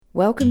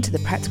Welcome to the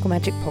Practical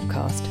Magic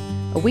Podcast,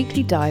 a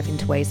weekly dive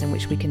into ways in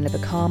which we can live a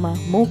calmer,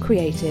 more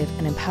creative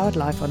and empowered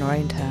life on our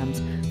own terms,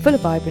 full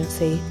of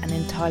vibrancy and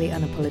entirely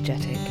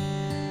unapologetic.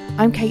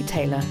 I'm Kate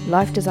Taylor,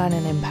 life designer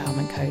and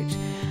empowerment coach,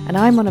 and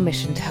I'm on a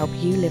mission to help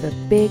you live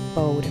a big,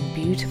 bold and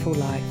beautiful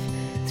life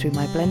through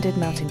my blended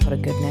melting pot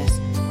of goodness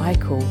I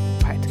call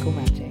Practical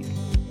Magic.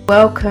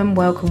 Welcome,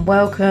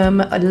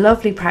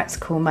 lovely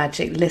Practical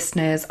Magic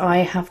listeners. I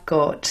have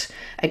got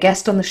a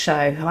guest on the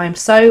show who I'm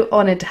so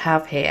honoured to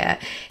have here.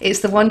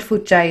 It's the wonderful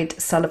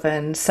Jade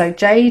Sullivan. So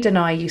Jade and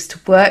I used to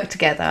work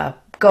together,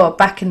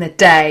 back in the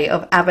day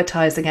of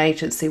advertising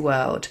agency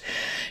world.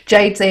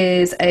 Jade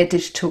is a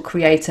digital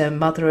creator,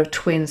 mother of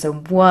twins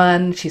and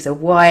one. She's a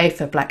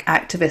wife, a black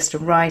activist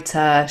and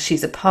writer.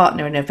 She's a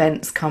partner in an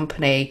events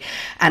company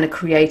and a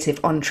creative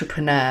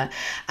entrepreneur.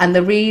 And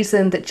the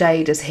reason that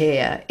Jade is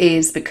here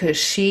is because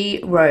she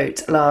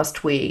wrote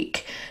last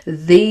week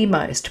the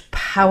most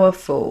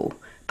powerful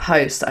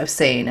post I've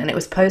seen, and it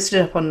was posted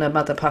up on the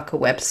Mother Pucker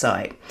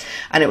website,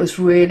 and it was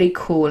really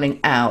calling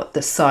out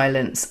the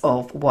silence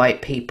of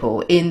white people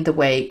in the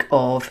wake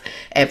of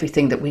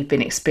everything that we've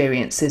been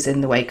experiencing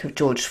in the wake of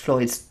George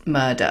Floyd's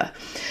murder.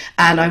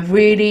 And I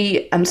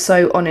really am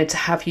so honoured to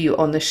have you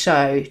on the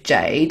show,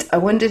 Jade. I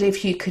wondered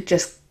if you could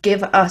just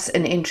give us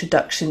an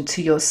introduction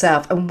to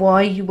yourself and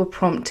why you were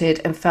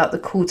prompted and felt the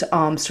call to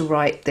arms to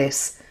write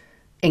this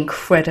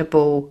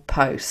incredible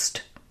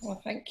post. Well,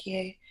 thank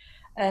you.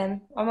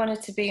 I'm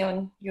honoured to be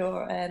on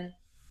your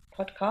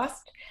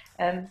podcast.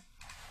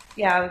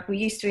 We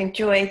used to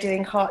enjoy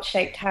doing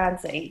heart-shaped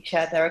hands at each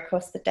other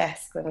across the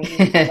desk when we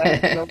used to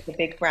work with all the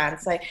big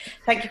brands. So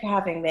thank you for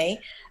having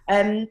me.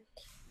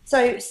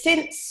 So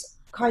since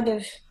kind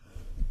of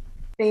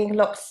being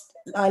a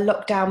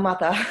lockdown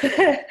mother,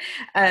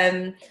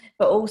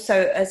 but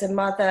also as a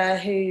mother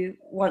who,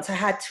 once I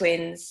had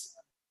twins,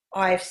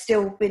 I've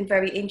still been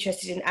very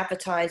interested in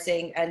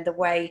advertising and the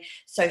way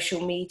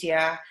social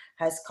media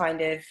has kind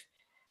of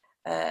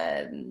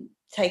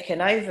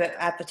taken over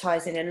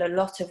advertising in a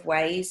lot of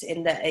ways,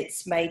 in that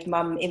it's made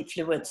mum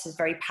influencers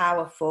very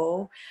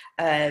powerful.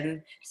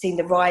 Seen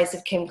the rise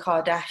of Kim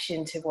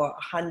Kardashian to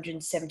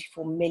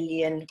 174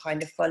 million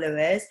kind of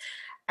followers.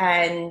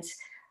 And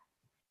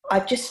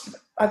I've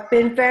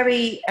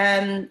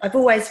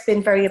always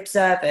been very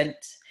observant.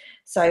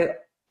 So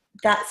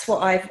that's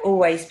what I've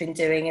always been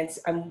doing. And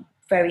I'm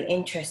very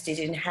interested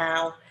in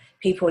how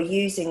people are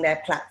using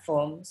their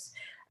platforms.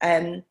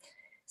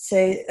 So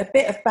a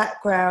bit of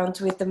background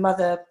with the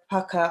Mother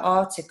Pucker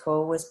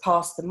article was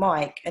Pass the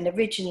Mic. And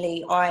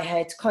originally I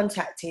had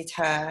contacted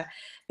her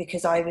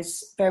because I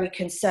was very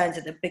concerned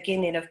at the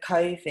beginning of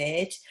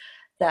COVID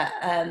that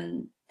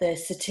the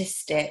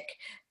statistic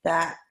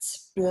that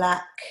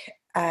Black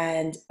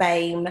and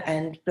BAME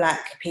and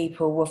Black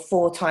people were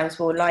 4 times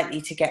more likely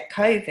to get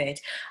COVID.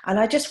 And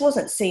I just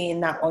wasn't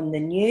seeing that on the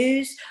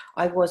news.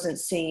 I wasn't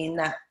seeing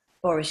that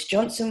Boris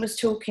Johnson was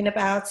talking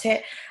about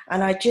it.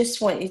 And I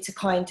just wanted to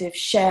kind of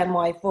share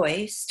my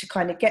voice to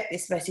kind of get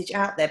this message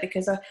out there,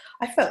 because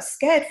I felt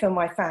scared for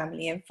my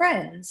family and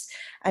friends.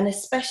 And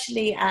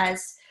especially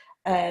as,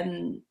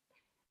 we're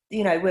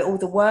all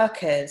the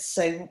workers.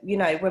 So,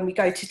 when we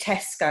go to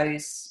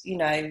Tesco's,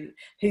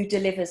 who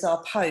delivers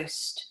our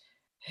post?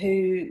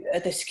 Who are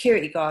the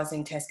security guards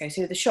in Tesco's?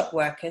 Who are the shop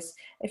workers?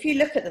 If you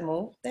look at them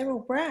all, they're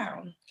all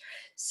brown.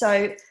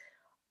 So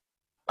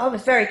I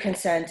was very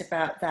concerned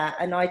about that,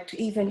 and I'd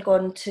even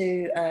gone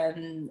to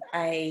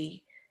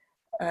a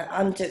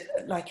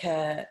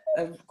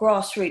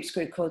grassroots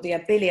group called the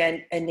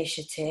Abile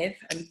Initiative,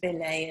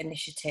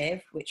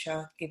 which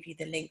I'll give you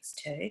the links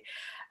to,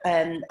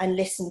 and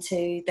listened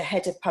to the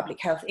head of Public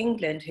Health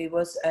England, who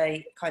was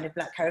a kind of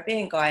Black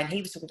Caribbean guy, and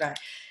he was talking about it.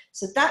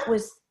 So that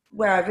was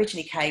where I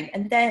originally came.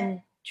 And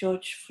then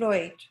George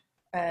Floyd,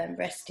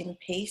 rest in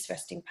peace,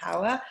 rest in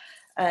power,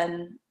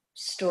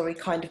 story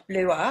kind of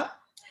blew up.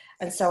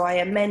 And so I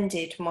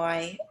amended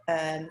my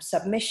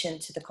submission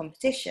to the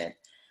competition.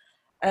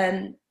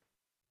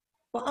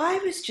 But I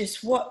was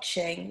just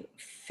watching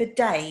for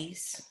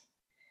days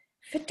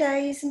and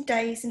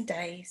days and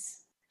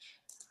days.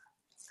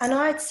 And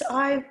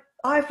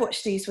I've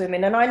watched these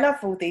women, and I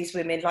love all these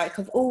women, like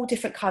of all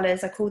different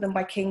colours. I call them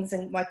my kings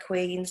and my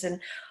queens. And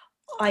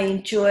I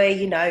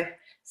enjoy,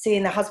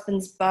 seeing their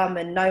husband's bum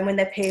and knowing when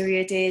their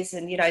period is,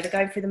 and, they're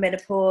going through the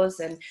menopause,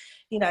 and,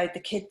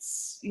 the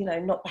kids,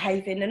 not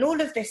behaving and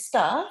all of this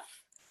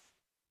stuff.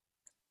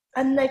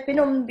 And they've been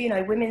on,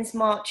 women's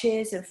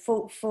marches and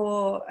fought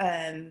for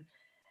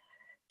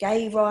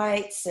gay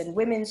rights and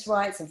women's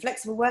rights and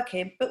flexible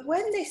working. But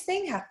when this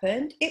thing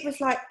happened, it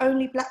was like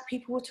only Black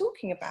people were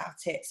talking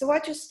about it. So I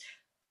just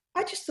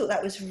thought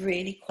that was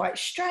really quite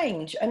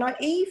strange. And I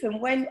even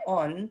went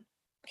on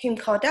Kim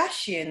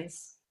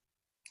Kardashian's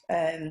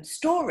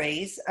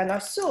stories, and I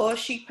saw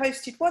she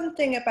posted one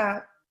thing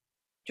about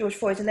George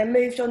Floyd and then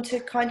moved on to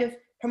kind of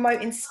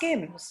promoting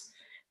Skims,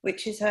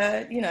 which is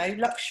her,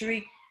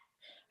 luxury.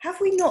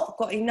 Have we not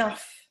got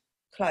enough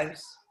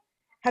clothes?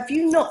 Have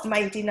you not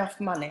made enough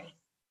money?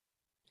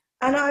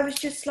 And I was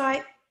just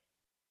like,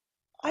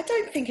 I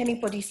don't think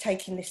anybody's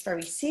taking this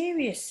very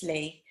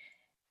seriously.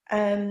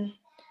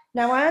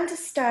 Now, I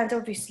understand,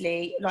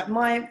 obviously, like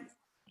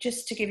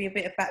just to give you a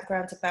bit of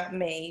background about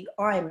me,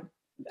 I'm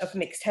of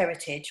mixed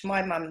heritage.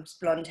 My mum's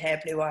blonde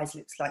hair, blue eyes,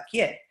 looks like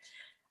you,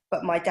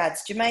 but my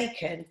dad's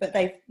Jamaican. But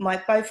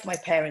both my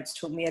parents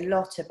taught me a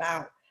lot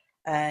about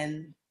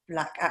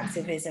Black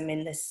activism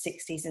in the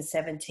 60s and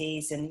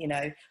 70s, and, you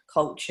know,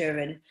 culture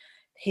and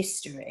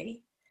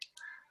history.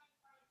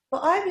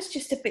 But I was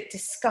just a bit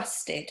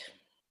disgusted,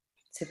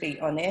 to be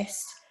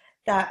honest,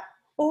 that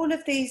all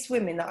of these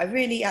women that I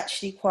really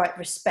actually quite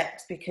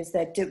respect, because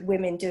they're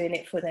women doing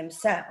it for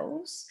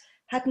themselves,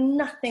 had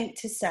nothing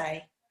to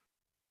say.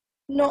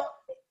 Not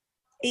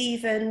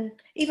even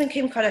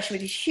Kim Kardashian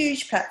with this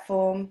huge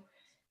platform.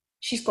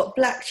 She's got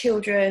Black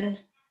children.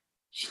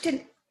 She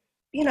didn't,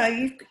 you know,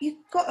 you've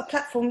got a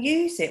platform,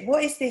 use it.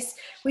 What is this?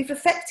 We've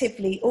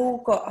effectively all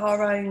got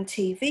our own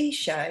TV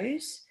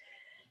shows.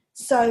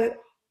 So,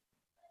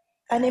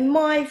 and in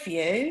my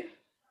view,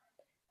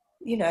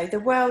 you know,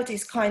 the world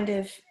is kind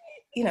of,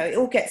 you know, it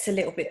all gets a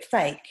little bit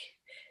fake.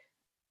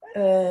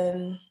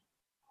 And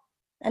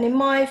in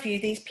my view,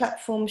 these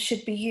platforms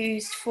should be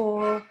used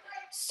for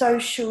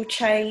social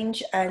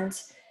change and,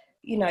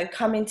 you know,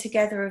 coming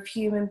together of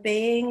human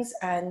beings.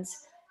 And,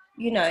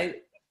 you know,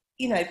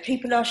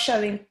 people are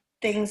showing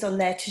things on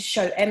there to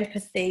show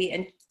empathy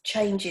and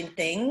changing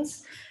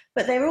things,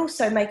 but they're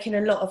also making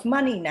a lot of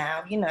money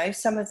now. You know,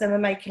 some of them are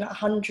making like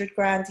 100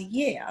 grand a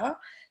year,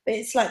 but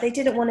it's like they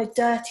didn't want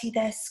to dirty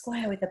their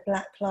square with a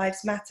Black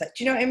Lives Matter.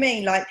 Do you know what I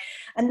mean? Like,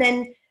 and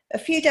then a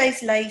few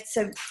days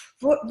later,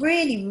 what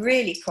really,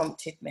 really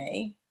prompted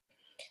me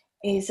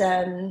is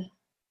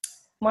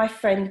my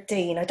friend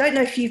Dean. I don't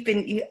know if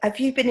have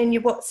you been in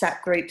your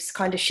WhatsApp groups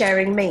kind of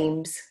sharing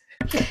memes?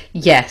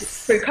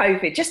 Yes. Through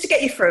COVID, just to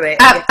get you through it.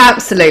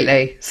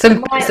 Absolutely.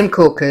 Some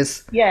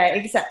corkers. Yeah,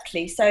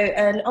 exactly. So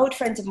an old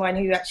friend of mine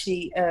who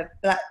actually, a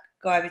Black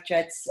guy with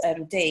dreads,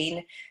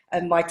 Dean,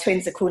 and my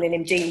twins are calling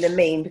him Dean the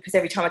meme, because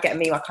every time I get a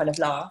meme I kind of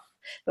laugh.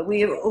 But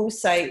we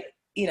also,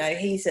 you know,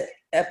 he's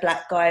a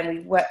Black guy and we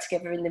work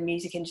together in the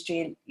music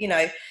industry, and, you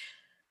know,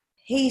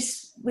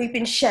 we've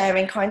been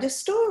sharing kind of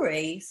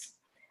stories.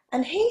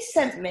 And he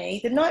sent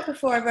me, the night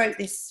before I wrote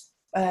this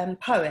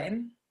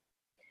poem,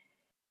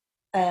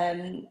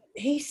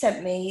 he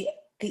sent me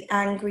The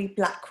Angry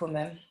Black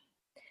Woman.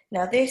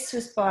 Now, this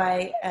was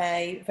by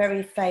a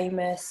very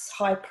famous,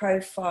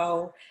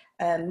 high-profile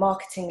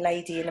marketing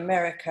lady in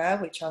America,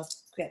 which I'll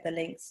get the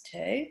links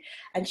to.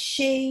 And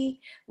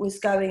she was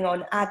going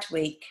on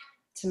Adweek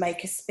to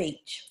make a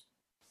speech.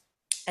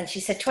 And she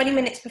said, 20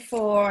 minutes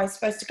before I was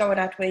supposed to go on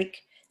Adweek,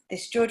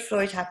 this George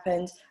Floyd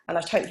happened, and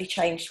I totally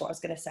changed what I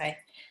was going to say.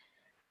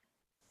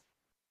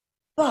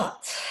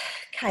 But,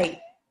 Kate,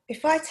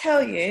 if I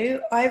tell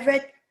you,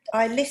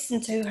 I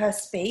listened to her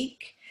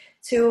speak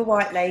to a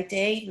white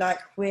lady, like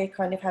we're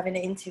kind of having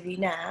an interview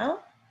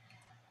now,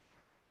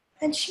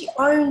 and she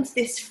owned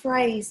this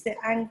phrase, the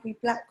angry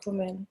Black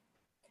woman.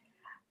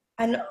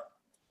 And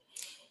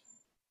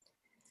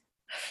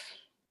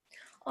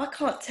I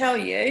can't tell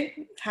you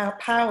how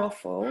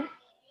powerful,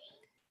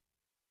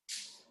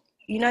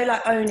 you know,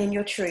 like owning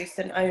your truth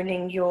and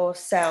owning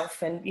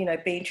yourself and, you know,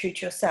 being true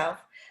to yourself.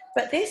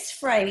 But this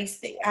phrase,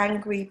 the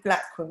angry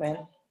Black woman,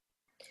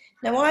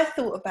 now I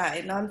thought about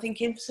it and I'm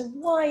thinking, so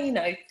why, you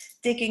know,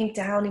 digging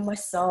down in my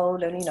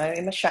soul and, you know,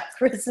 in my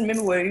chakras and in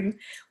my womb,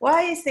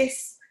 why is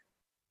this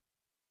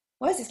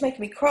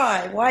making me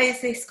cry? Why is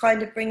this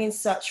kind of bringing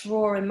such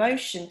raw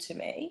emotion to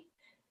me?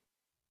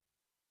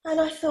 And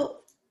I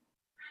thought,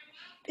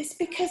 it's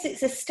because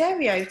it's a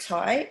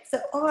stereotype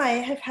that I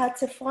have had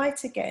to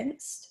fight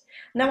against.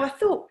 Now I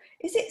thought,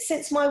 is it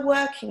since my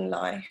working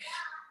life?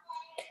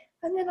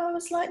 And then I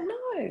was like,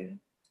 no,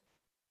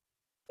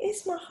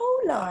 it's my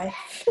whole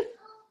life.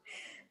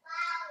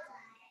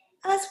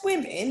 As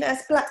women,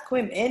 as Black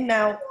women,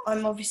 now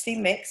I'm obviously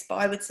mixed, but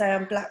I would say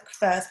I'm Black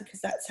first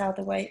because that's how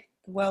the way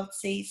the world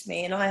sees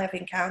me. And I have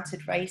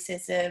encountered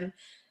racism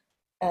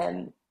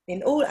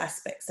in all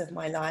aspects of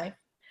my life.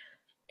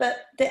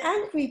 But the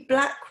angry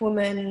Black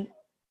woman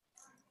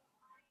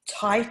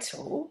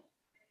title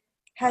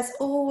has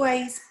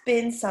always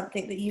been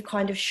something that you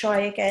kind of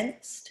shy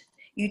against.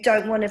 You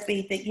don't want to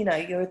be the, you know,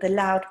 you're the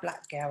loud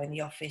Black girl in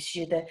the office.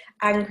 You're the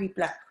angry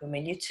Black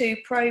woman. You're too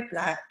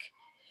pro-Black,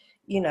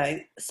 you know,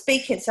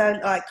 speaking. So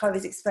like I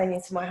was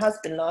explaining to my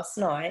husband last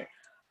night,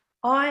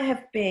 I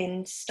have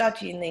been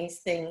studying these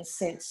things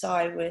since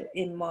I was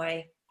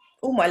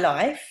all my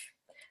life.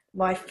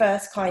 My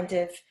first kind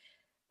of,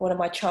 one of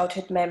my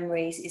childhood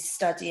memories is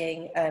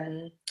studying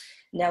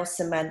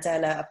Nelson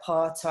Mandela,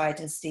 apartheid,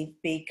 and Steve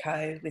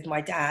Biko with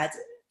my dad,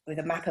 with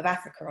a map of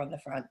Africa on the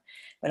front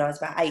when I was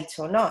about 8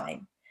 or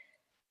 9.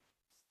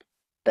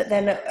 But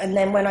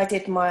then when I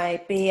did my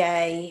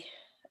BA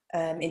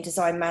in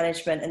design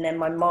management and then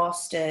my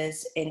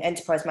master's in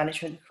enterprise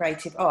management and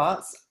creative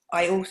arts,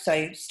 I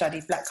also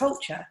studied Black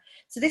culture.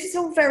 So this is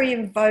all very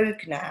in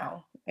vogue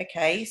now,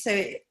 okay?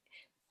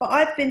 But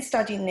I've been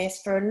studying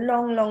this for a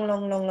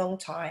long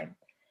time.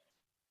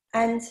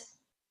 And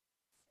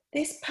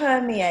this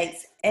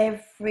permeates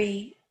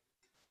every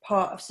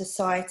part of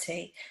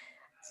society.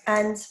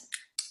 And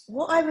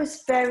what I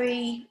was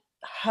very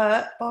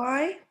hurt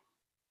by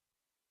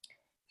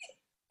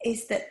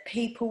is that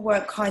people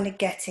weren't kind of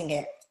getting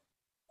it.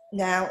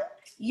 Now,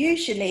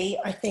 usually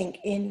I think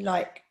in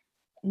like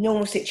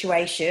normal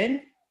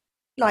situation,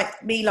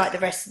 like me, like the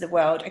rest of the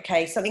world,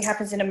 okay, something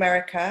happens in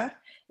America,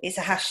 it's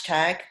a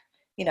hashtag,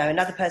 you know,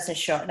 another person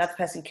shot, another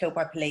person killed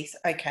by police.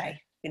 Okay,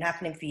 been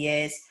happening for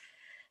years.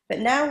 But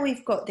now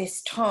we've got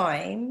this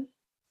time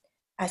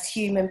as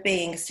human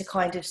beings to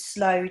kind of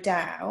slow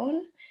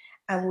down,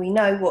 and we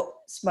know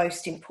what's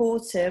most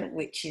important,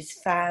 which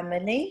is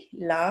family,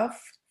 love,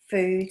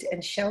 food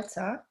and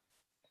shelter,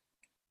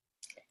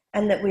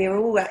 and that we're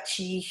all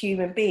actually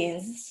human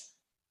beings,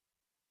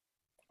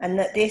 and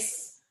that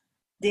this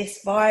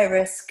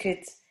virus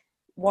could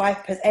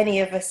wipe any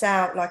of us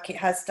out like it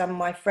has done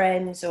my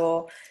friends,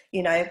 or,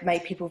 you know,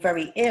 made people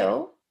very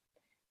ill.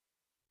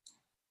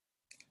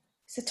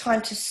 It's a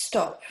time to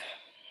stop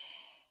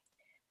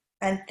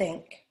and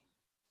think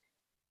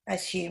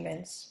as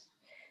humans.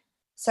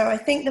 So I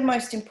think the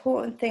most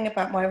important thing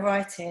about my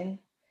writing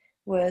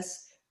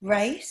was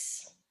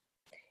race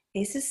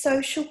is a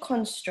social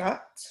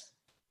construct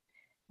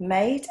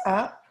made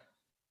up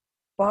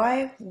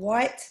by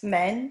white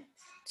men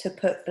to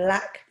put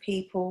black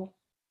people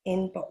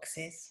in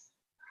boxes.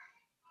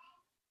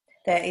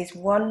 There is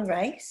one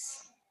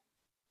race,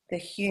 the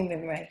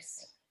human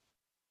race.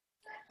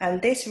 And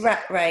this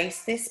rat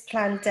race, this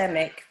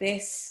pandemic,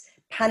 this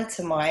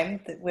pantomime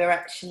that we're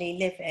actually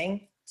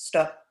living,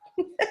 stop.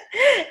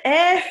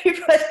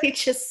 Everybody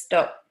just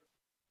stop.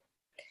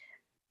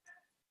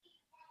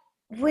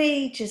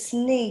 We just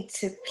need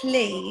to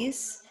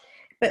please,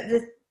 but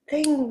the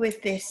thing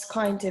with this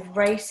kind of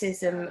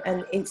racism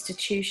and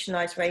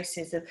institutionalized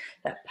racism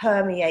that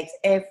permeates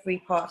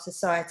every part of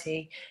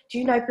society, do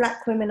you know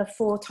black women are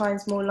 4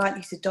 times more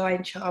likely to die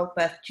in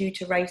childbirth due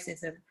to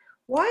racism?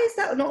 Why is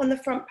that not on the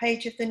front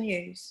page of the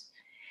news?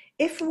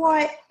 If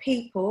white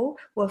people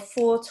were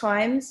 4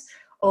 times,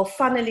 or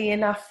funnily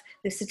enough,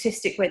 the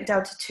statistic went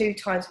down to 2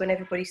 times when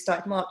everybody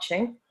started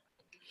marching.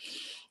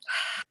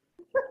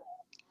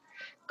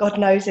 God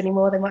knows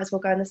anymore, they might as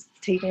well go on the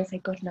TV and say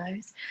God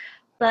knows.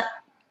 But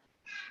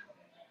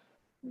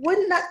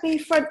wouldn't that be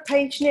front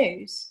page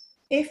news?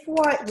 If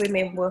white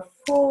women were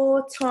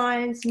 4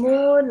 times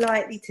more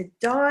likely to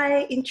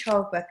die in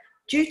childbirth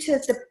due to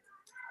the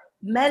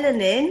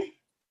melanin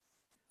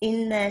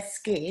in their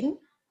skin,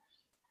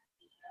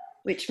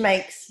 which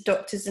makes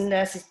doctors and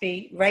nurses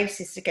be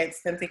racist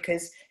against them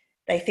because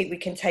they think we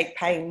can take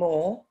pain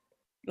more.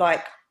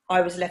 Like,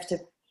 I was left to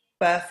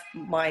birth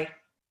my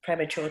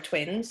premature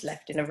twins,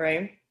 left in a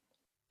room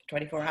for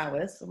 24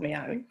 hours on my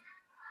own.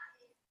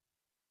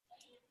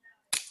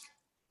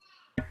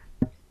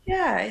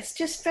 Yeah, it's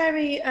just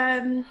very,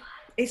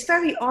 it's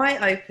very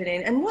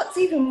eye-opening. And what's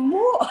even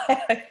more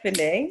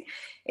eye-opening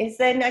is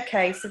then,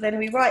 okay, so then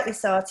we write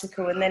this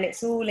article and then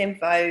it's all in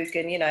Vogue,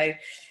 and, you know,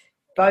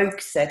 Vogue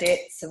said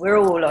it, so we're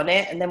all on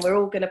it, and then we're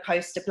all going to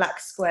post a black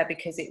square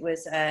because it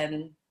was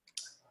the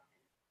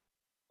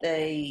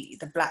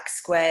Black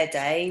Square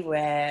Day,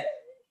 where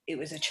it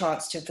was a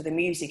chance for the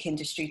music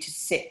industry to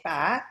sit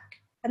back.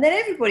 And then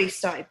everybody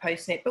started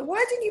posting it. But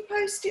why didn't you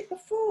post it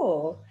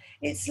before?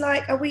 It's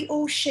like, are we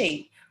all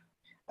sheep?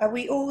 Are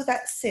we all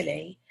that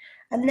silly?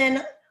 And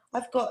then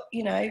I've got,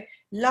 you know,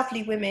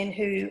 lovely women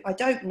who I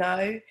don't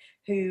know,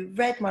 who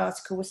read my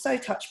article, were so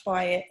touched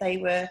by it, they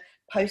were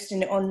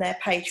posting it on their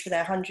page for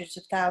their hundreds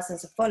of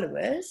thousands of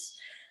followers.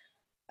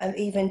 And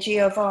even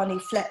Giovanni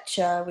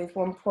Fletcher, with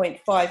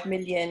 1.5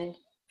 million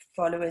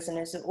followers and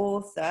as an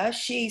author,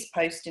 she's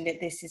posting it,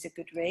 this is a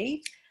good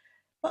read.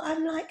 But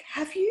I'm like,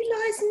 have you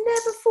guys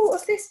never thought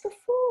of this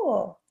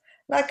before?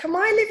 Like, am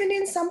I living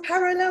in some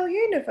parallel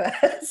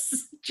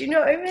universe? Do you know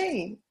what I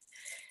mean?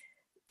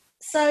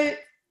 So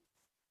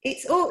it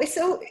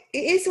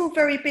is all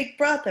very Big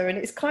Brother, and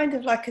it's kind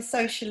of like a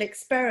social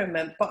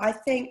experiment. But I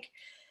think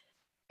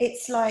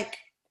it's like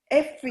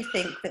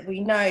everything that we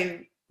know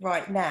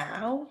right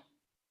now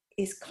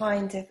is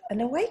kind of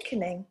an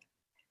awakening.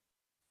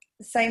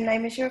 The same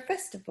name as your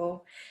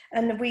festival.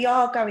 And we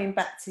are going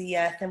back to the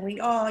earth, and we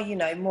are, you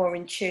know, more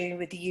in tune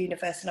with the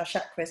universe and our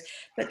chakras.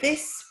 But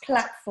this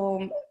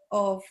platform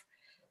of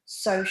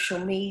social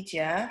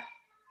media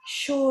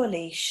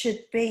surely should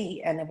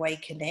be an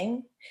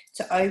awakening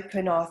to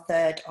open our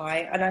third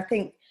eye. And I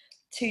think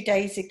 2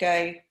 days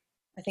ago,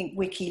 I think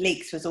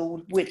WikiLeaks was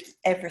all with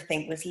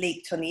everything was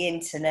leaked on the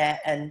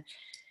internet. And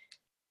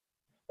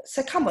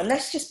so come on,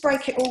 let's just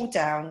break it all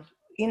down.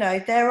 You know,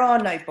 there are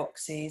no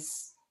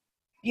boxes.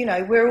 You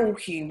know, we're all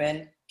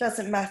human.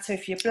 Doesn't matter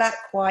if you're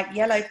black, white,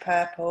 yellow,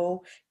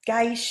 purple,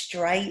 gay,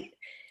 straight,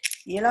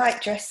 you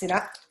like dressing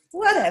up,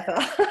 whatever.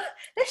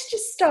 Let's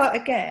just start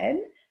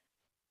again.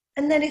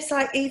 And then it's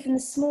like, even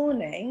this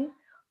morning,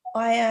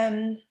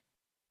 I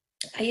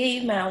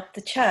emailed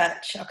the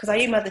church, because I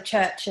emailed the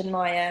church and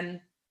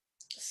my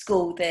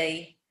school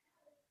the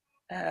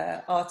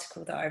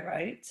article that I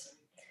wrote.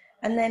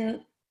 And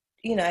then,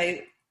 you know,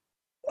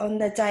 on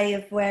the day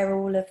of where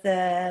all of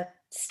the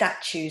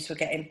statues were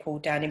getting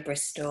pulled down in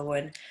Bristol,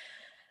 and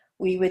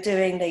we were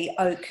doing the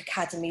Oak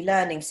Academy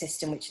learning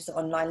system, which is an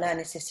online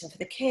learning system for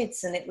the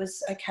kids. And it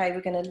was, okay,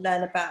 we're going to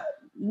learn about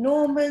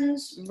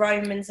Normans,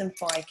 Romans and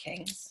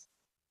Vikings.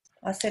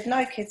 I said,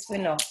 no, kids, we're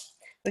not.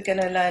 We're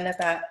going to learn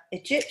about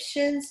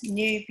Egyptians,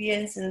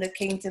 Nubians and the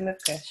Kingdom of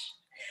Kush.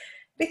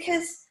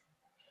 Because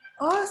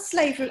our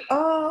slavery,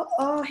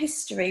 our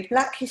history,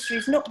 Black history,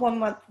 is not 1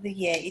 month of the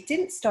year. It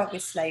didn't start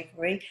with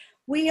slavery.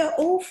 We are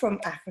all from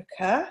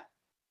Africa.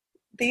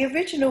 The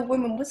original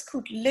woman was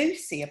called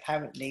Lucy,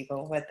 apparently,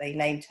 or whether they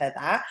named her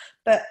that,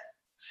 but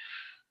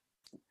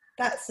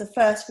that's the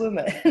first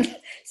woman.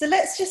 So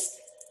let's just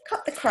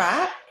cut the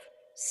crap,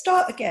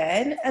 start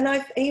again. And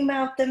I've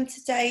emailed them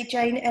today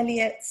Jane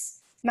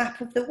Elliott's Map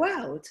of the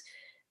World.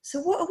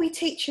 So what are we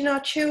teaching our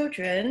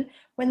children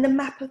when the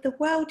map of the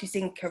world is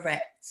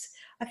incorrect?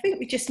 I think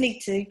we just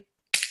need to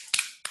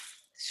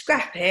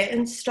scrap it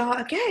and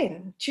start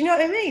again. Do you know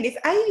what I mean? If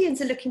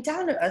aliens are looking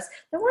down at us,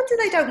 no wonder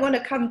they don't want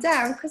to come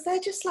down, because they're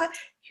just like,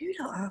 you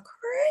lot are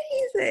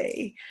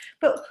crazy.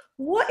 But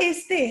what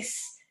is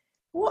this?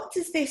 What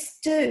does this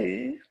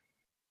do?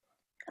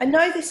 I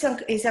know this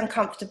is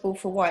uncomfortable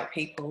for white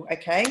people,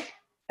 okay?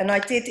 And I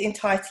did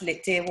entitle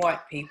it Dear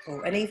White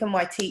People. And even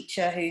my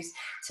teacher, who's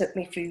took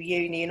me through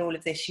uni and all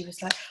of this, she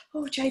was like,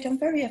 oh, Jade, I'm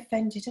very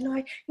offended. And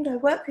I,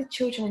 work with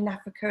children in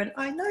Africa. And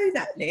I know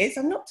that, Liz.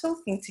 I'm not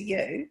talking to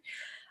you.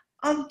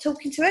 I'm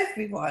talking to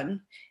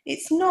everyone.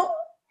 It's not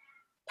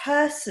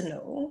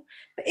personal.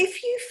 But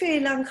if you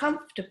feel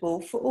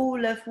uncomfortable for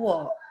all of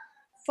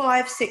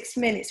 5-6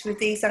 minutes with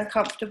these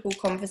uncomfortable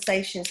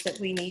conversations that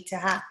we need to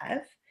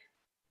have,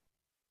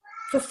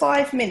 for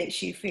 5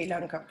 minutes you feel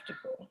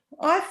uncomfortable.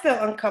 I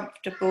felt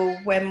uncomfortable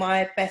when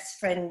my best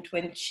friend,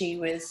 when she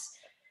was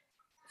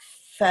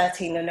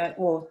 13 and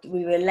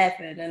we were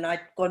 11, and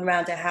I'd gone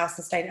round her house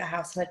and stayed at her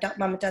house, and her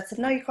mum and dad said,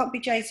 no, you can't be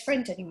Jay's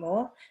friend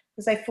anymore,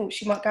 because they thought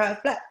she might go out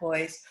with black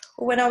boys.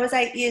 Or when I was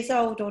 8 years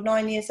old or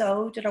 9 years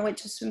old and I went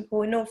to a swimming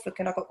pool in Norfolk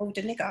and I got called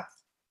a nigger.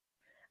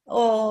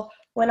 Or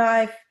when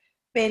I've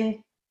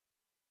been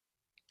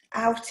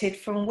outed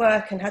from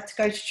work and had to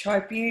go to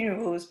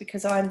tribunals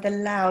because I'm the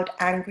loud,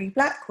 angry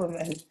black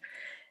woman.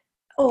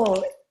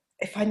 Or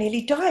if I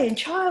nearly die in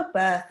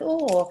childbirth,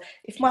 or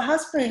if my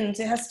husband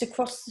has to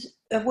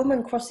a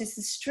woman crosses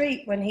the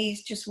street when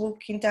he's just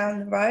walking down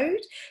the road,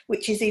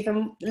 which is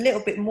even a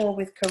little bit more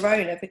with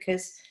Corona,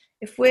 because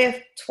if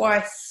we're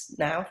twice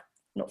now,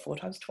 not 4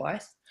 times,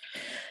 twice,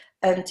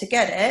 to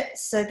get it,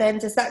 so then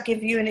does that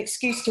give you an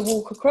excuse to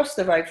walk across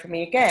the road from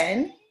me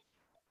again?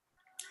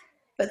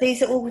 But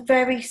these are all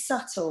very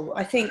subtle.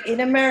 I think in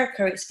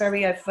America it's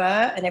very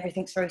overt and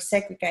everything's very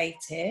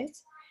segregated.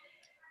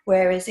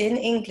 Whereas in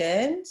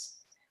England,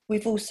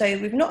 we've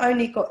not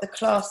only got the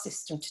class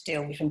system to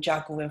deal with and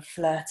juggle and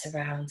flirt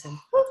around, and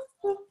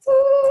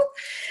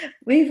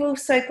we've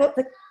also got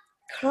the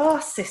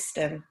class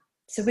system.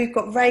 So we've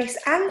got race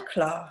and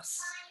class.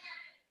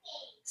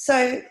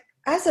 So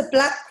as a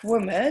black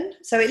woman,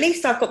 so at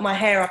least I've got my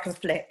hair I can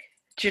flick.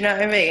 Do you know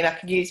what I mean? I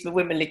can use my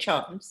womanly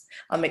charms.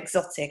 I'm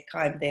exotic,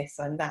 I'm this,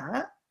 I'm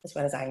that, as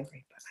well as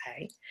angry, but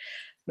hey,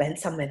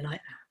 some men like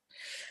that.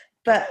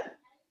 But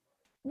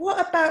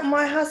what about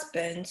my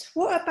husband?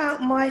 What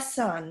about my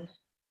son?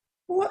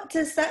 What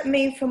does that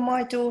mean for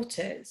my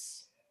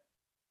daughters?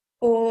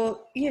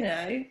 Or,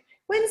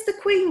 when's the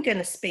Queen going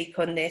to speak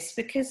on this?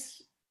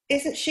 Because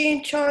isn't she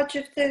in charge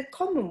of the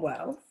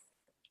Commonwealth?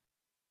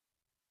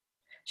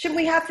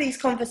 Shouldn't we have these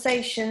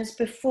conversations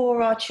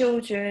before our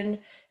children,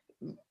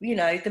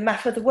 the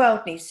map of the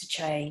world needs to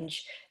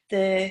change?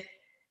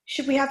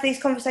 Should we have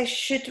these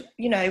conversations?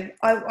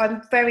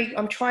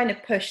 I'm trying to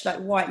push like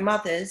white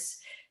mothers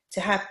to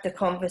have the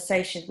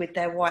conversation with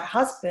their white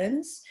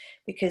husbands,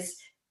 because,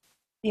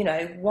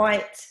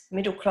 white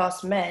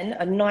middle-class men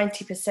are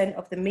 90%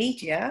 of the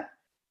media.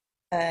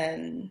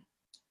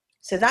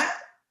 So that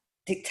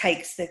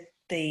dictates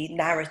the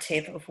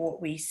narrative of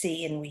what we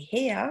see and we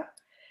hear.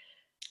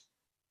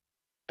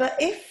 But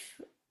if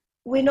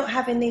we're not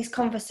having these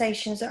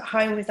conversations at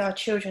home with our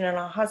children and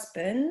our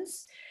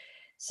husbands,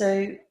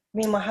 so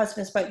me and my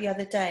husband spoke the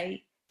other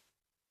day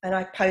and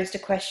I posed a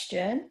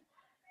question,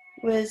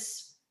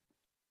 was,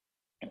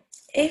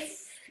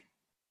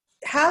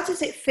 how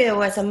does it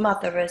feel as a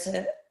mother,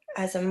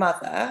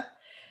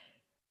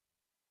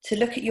 to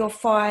look at your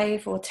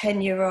 5 or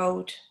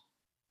 10-year-old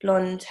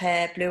blonde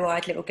hair,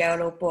 blue-eyed little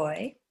girl or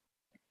boy,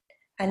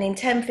 and in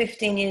 10,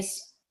 15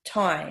 years'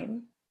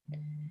 time,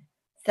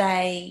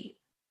 they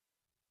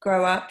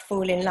grow up,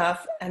 fall in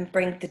love, and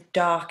bring the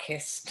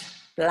darkest,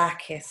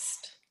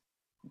 blackest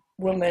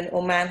woman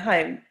or man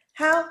home?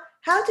 How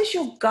does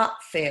your gut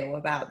feel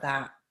about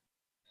that?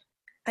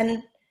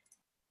 And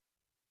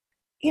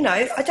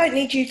I don't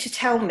need you to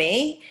tell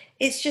me.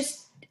 It's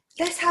just,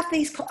 let's have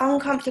these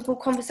uncomfortable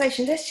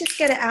conversations. Let's just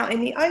get it out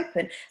in the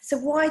open. So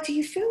why do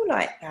you feel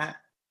like that?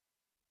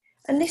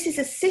 And this is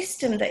a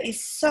system that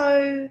is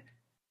so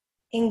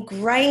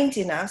ingrained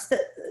in us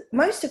that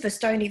most of us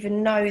don't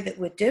even know that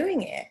we're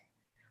doing it.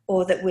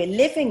 or that we're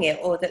living it,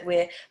 or that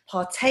we're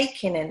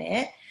partaking in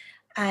it.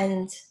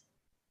 And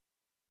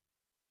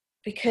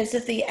because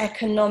of the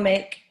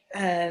economic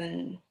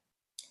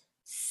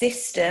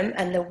system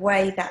and the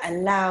way that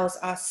allows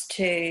us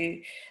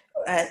to,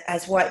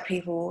 as white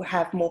people,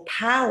 have more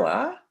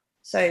power,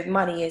 so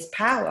money is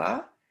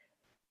power,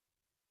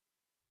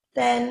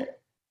 then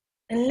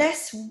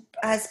unless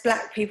as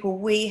Black people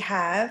we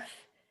have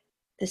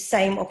the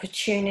same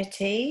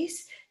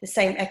opportunities, the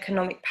same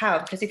economic power,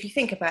 because if you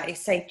think about it,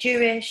 say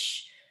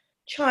Jewish,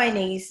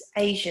 Chinese,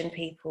 Asian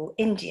people,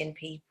 Indian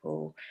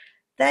people,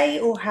 they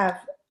all have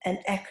an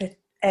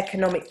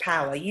economic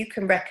power. You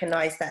can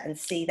recognize that and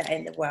see that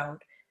in the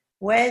world.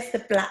 Where's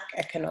the Black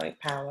economic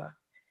power?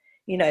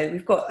 You know,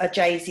 we've got a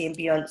Jay-Z and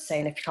Beyonce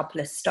and a couple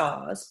of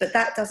stars, but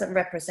that doesn't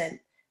represent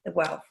the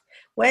wealth.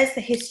 Where's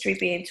the history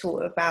being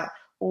taught about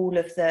all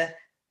of the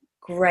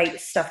great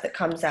stuff that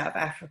comes out of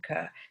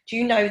Africa? Do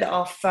you know that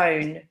our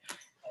phone,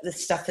 the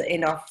stuff that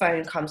in our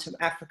phone comes from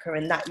Africa,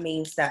 and that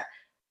means that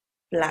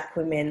Black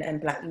women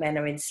and Black men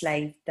are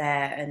enslaved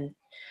there? And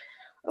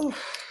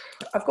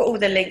I've got all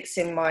the links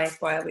in my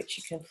bio which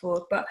you can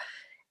forward, but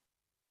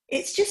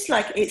it's just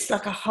like, it's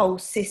like a whole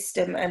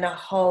system and a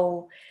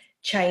whole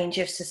change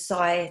of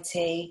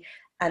society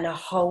and a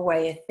whole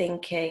way of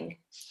thinking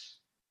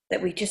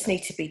that we just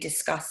need to be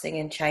discussing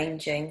and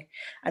changing.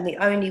 And the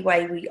only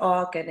way we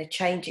are going to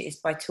change it is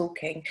by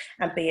talking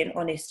and being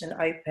honest and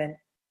open.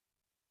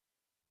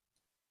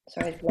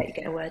 Sorry to let you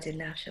get a word in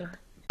now, shall I?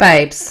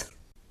 Babes,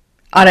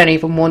 I don't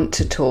even want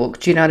to talk.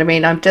 Do you know what I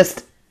mean? I'm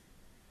just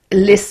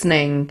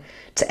listening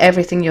to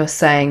everything you're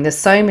saying. There's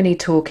so many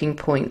talking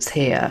points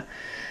here.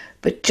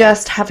 But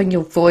just having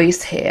your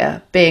voice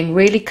here, being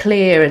really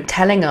clear and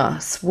telling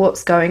us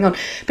what's going on.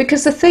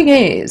 Because the thing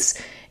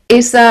is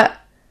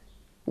that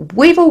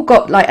we've all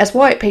got, like, as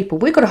white people,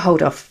 we've got to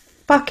hold our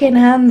fucking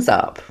hands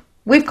up.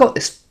 We've got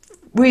this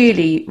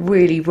really,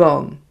 really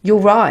wrong. You're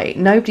right.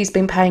 Nobody's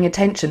been paying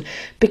attention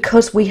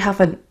because we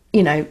haven't,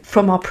 you know,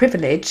 from our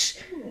privilege,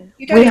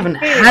 we haven't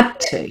had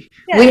to.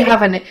 Yeah. We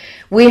haven't,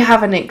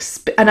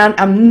 and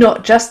I'm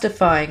not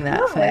justifying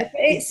that for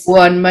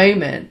one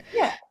moment.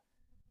 Yeah.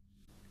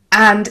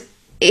 And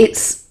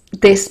it's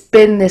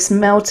been this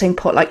melting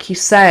pot, like you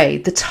say.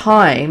 The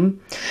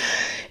time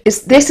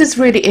this is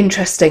really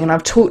interesting, and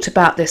I've talked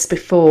about this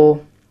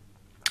before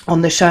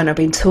on the show, and I've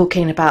been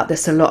talking about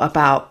this a lot,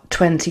 about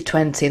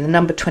 2020 and the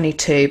number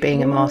 22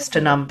 being a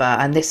master number,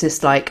 and this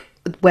is like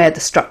where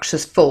the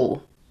structures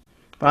fall,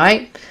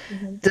 right?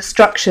 Mm-hmm. The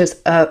structures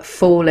are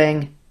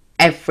falling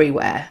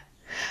everywhere,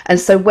 and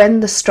so when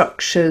the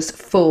structures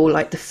fall,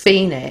 like the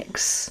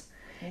phoenix,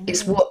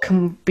 it's what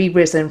can be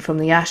risen from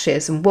the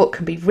ashes, and what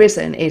can be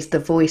risen is the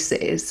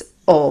voices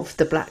of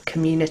the Black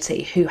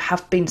community who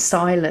have been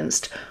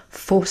silenced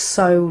for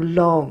so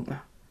long.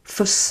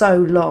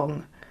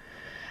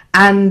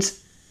 And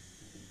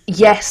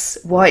yes,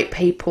 white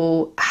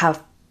people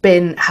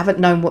haven't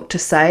known what to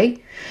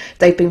say.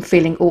 They've been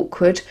feeling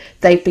awkward.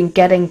 They've been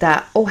getting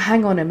that, oh,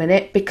 hang on a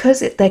minute,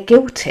 because they're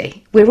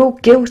guilty. We're all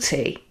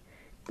guilty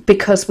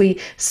because we're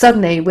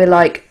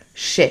like,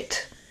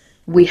 shit,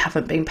 we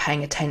haven't been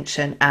paying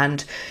attention,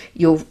 and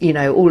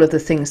all of the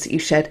things that you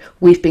shared,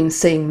 we've been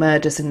seeing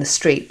murders in the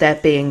street, they're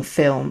being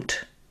filmed.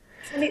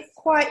 And it's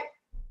quite,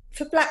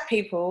 for Black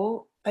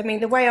people, I mean,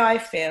 the way I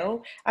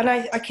feel, and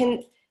I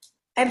can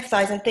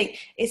empathise and think,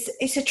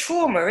 it's a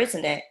trauma,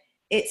 isn't it?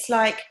 It's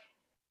like,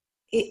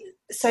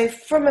 so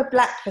from a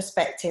Black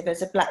perspective,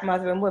 as a Black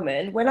mother and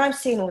woman, when I'm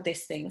seeing all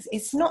these things,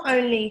 it's not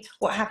only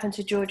what happened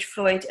to George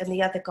Floyd and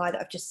the other guy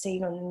that I've just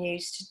seen on the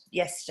news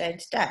yesterday and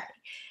today,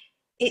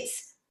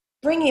 it's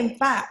bringing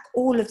back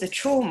all of the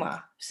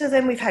trauma. So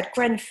then we've had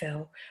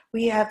Grenfell.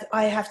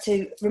 I have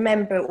to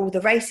remember all the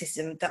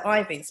racism that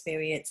I've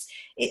experienced.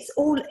 It's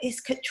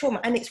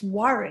trauma and it's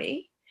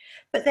worry.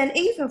 But then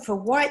even for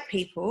white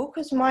people,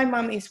 because my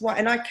mum is white,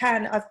 and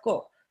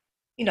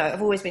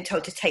I've always been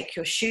told to take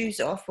your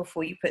shoes off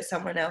before you put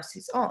someone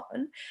else's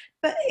on.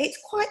 But it's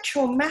quite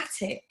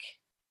traumatic.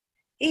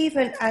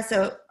 Even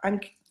I'm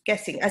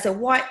guessing, as a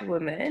white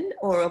woman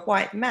or a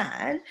white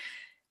man,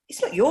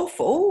 it's not your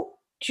fault.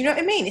 Do you know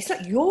what I mean? It's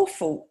not your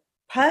fault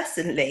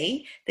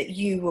personally that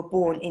you were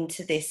born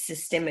into this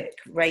systemic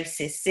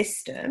racist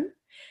system.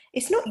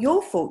 It's not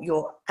your fault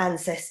your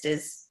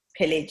ancestors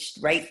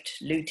pillaged, raped,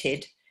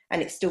 looted,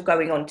 and it's still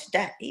going on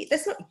today.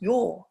 That's not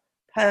your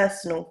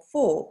personal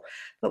fault.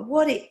 But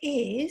what it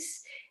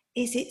is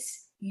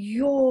it's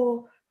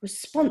your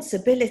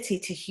responsibility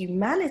to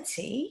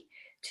humanity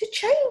to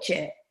change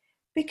it.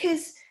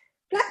 Because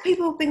Black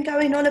people have been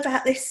going on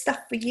about this stuff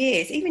for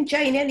years. Even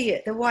Jane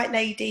Elliott, the white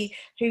lady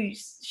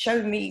who's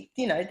shown me,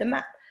 the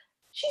map,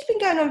 she's been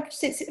going on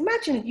since,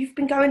 imagine, you've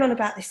been going on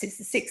about this since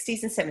the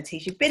 60s and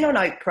 70s. You've been on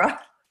Oprah.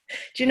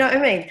 Do you know what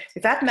I mean?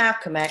 We've had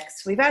Malcolm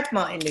X, we've had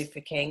Martin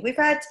Luther King, we've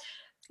had,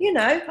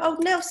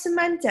 old Nelson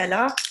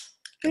Mandela,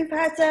 we've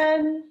had,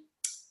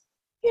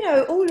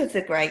 all of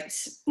the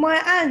greats, Maya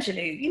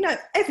Angelou,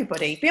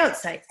 everybody,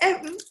 Beyonce,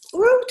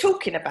 we're all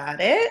talking about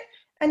it,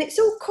 and it's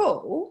all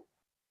cool.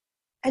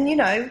 And,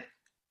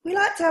 We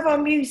like to have our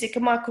music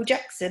and Michael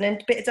Jackson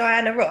and a bit of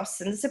Diana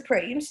Ross and the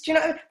Supremes. Do you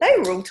know, they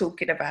were all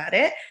talking about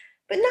it,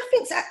 but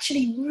nothing's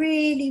actually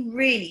really,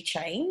 really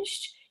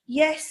changed.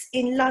 Yes,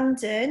 in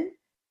London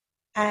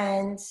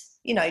and,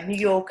 you know, New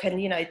York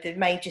and, you know, the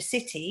major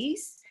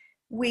cities,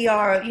 we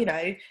are, you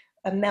know,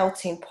 a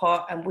melting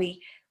pot, and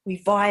we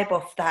vibe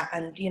off that,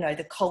 and, you know,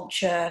 the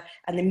culture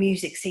and the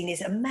music scene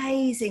is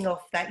amazing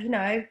off that, you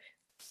know,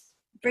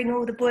 bring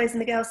all the boys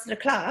and the girls to the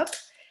club.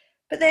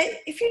 But then,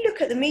 if you look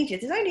at the media,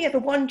 there's only ever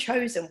one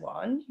chosen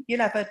one.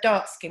 You'll have a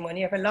dark skin one,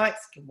 you have a light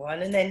skin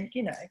one, and then,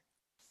 you know,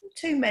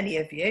 too many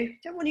of you.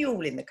 Don't want you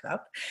all in the club.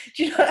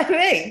 Do you know what I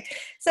mean?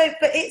 So,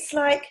 but it's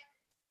like,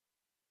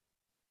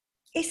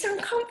 it's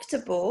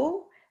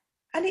uncomfortable,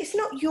 and it's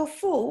not your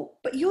fault,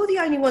 but you're the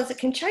only ones that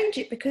can change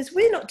it, because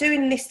we're not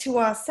doing this to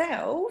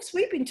ourselves.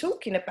 We've been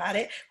talking about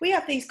it. We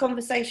have these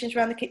conversations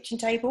around the kitchen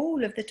table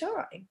all of the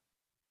time.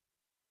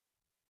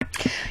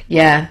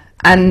 Yeah,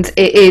 and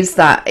it is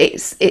that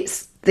it's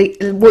the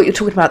what you're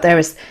talking about there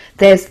is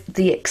there's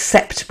the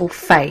acceptable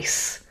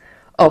face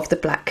of the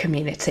black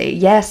community.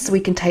 Yes, we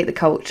can take the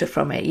culture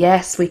from it.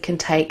 Yes, we can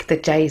take the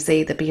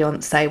Jay-Z, the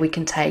Beyonce, we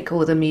can take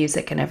all the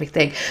music and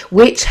everything,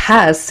 which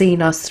has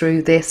seen us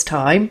through this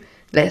time,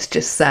 let's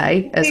just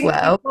say, as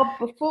well.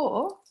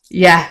 Before.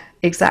 Yeah,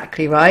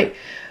 exactly right.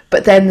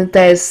 But then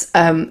there's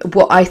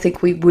what I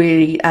think we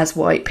really, as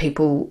white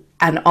people,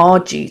 and our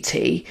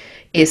duty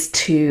is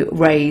to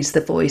raise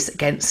the voice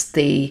against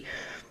the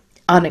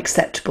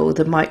unacceptable,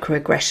 the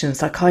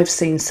microaggressions. Like, I've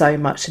seen so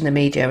much in the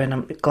media,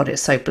 and God,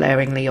 it's so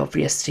blaringly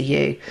obvious to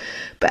you.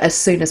 But as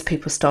soon as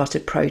people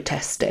started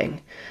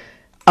protesting,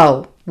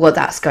 oh, well,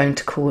 that's going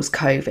to cause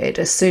COVID.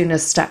 As soon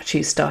as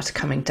statues started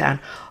coming down,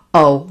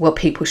 oh, well,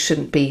 people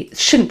shouldn't be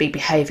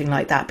behaving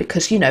like that,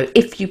 because, you know,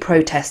 if you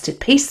protested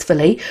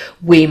peacefully,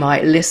 we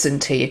might listen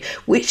to you,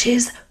 which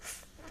is,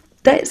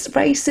 that's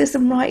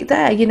racism right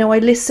there. You know, I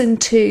listen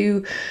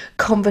to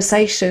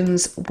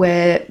conversations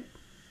where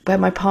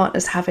my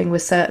partner's having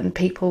with certain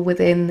people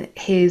within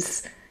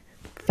his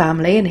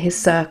family and his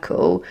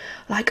circle,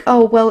 like,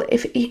 oh, well,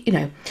 if, you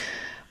know,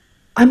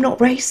 I'm not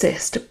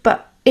racist,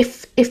 but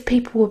if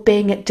people were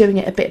doing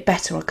it a bit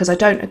better, because I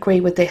don't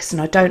agree with this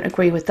and I don't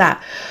agree with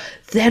that,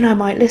 then I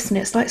might listen.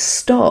 It's like,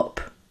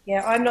 stop.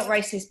 Yeah, I'm not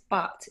racist,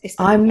 but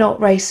I'm not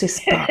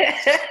racist, but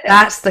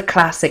that's the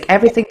classic.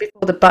 Everything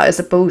before the but is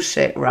a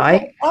bullshit,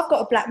 right? I've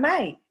got a black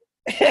mate.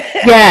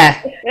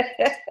 Yeah.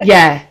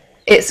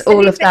 It's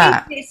all of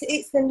that.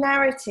 It's the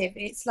narrative.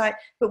 It's like,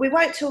 but we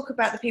won't talk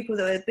about the people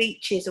that are at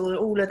beaches or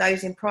all of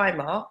those in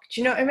Primark.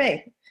 Do you know what I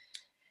mean?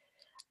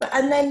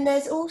 And then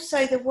there's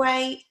also the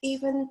way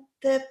even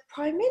the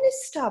Prime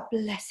Minister,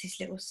 bless his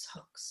little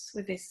socks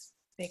with his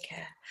big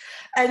hair,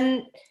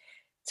 and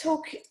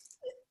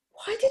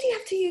why did he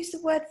have to use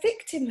the word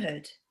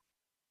victimhood?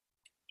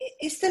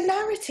 It's the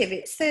narrative.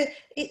 It's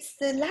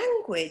the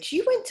language.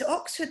 You went to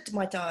Oxford,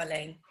 my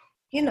darling.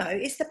 You know,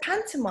 it's the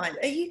pantomime.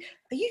 Are you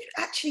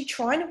actually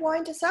trying to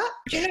wind us up?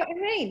 Do you know what I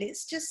mean?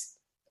 It's just,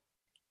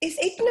 it's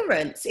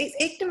ignorance. It's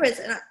ignorance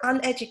and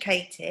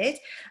uneducated.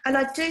 And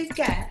I do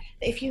get that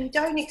if you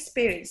don't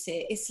experience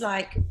it, it's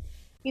like,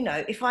 you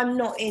know, if I'm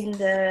not in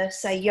the,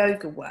 say,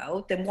 yoga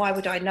world, then why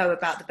would I know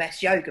about the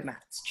best yoga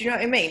mats? Do you know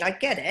what I mean? I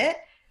get it.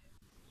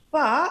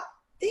 But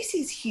this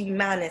is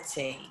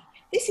humanity.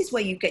 This is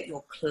where you get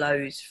your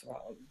clothes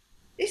from.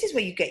 This is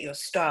where you get your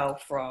style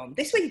from.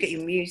 This is where you get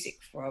your music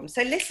from.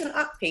 So listen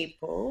up,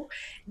 people.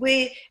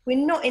 We're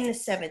not in the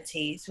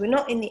 70s. We're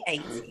not in the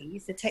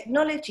 80s. The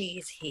technology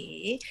is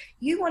here.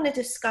 You want to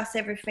discuss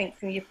everything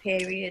from your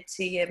period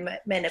to your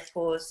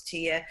menopause to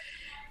your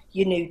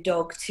new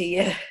dog to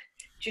your, do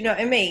you know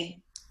what I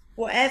mean?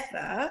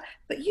 Whatever.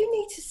 But you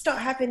need to start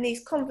having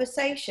these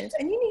conversations,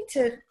 and you need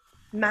to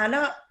man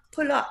up,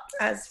 pull up,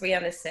 as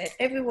Rihanna said.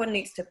 Everyone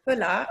needs to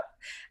pull up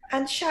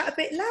and shout a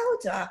bit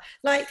louder.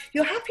 Like,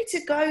 you're happy to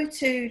go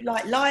to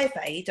like Live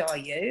Aid, are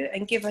you,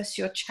 and give us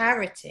your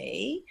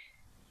charity?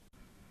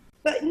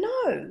 But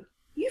no,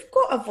 you've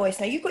got a voice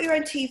now. You've got your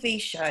own TV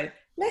show.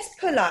 Let's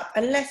pull up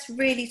and let's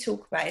really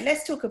talk about it.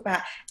 Let's talk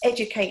about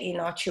educating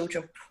our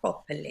children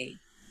properly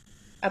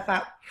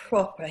about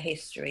proper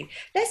history.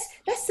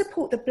 Let's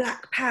support the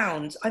Black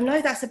Pound. I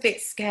know that's a bit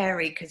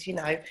scary because, you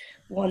know,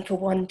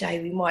 one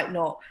day we might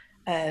not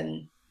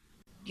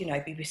you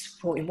know, be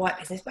supporting white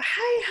business, but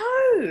hey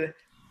ho,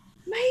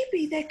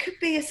 maybe there could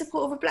be a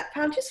support of a Black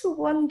Pound just for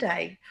one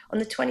day. On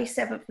the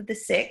 27th of the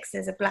 6th,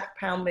 there's a Black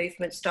Pound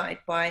movement started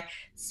by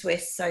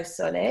Swiss So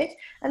Solid,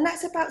 and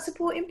that's about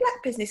supporting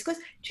black business. Because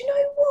do you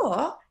know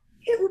what?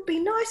 It would be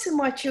nice for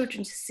my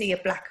children to see a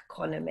black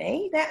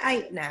economy. They're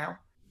 8 now.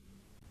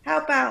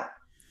 How about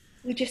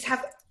we just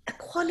have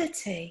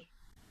equality?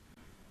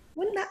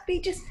 Wouldn't that be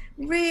just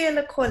real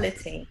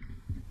equality?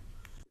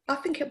 I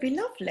think it'd be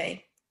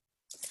lovely.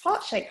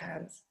 Heart shake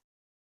hands.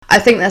 I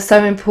think that's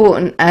so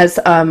important, as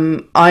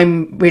I'm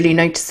really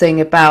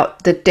noticing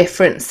about the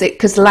difference,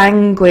 because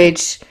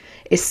language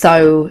is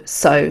so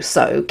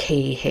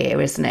key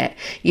here, isn't it?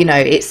 You know,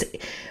 it's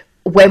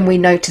when we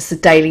notice the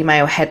Daily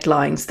Mail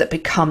headlines that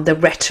become the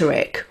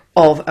rhetoric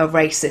of a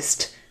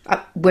racist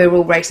we're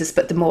all racist,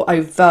 but the more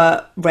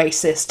overt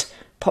racist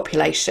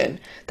population,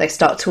 they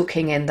start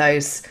talking in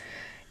those,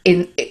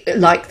 in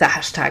like the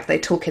hashtag, they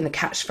talk in the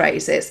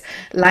catchphrases.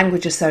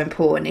 Language is so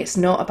important. It's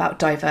not about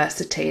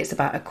diversity, it's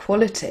about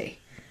equality,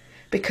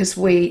 because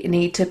we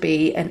need to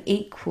be an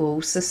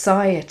equal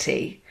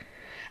society.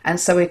 And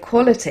so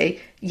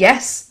equality,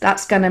 yes,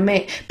 that's going to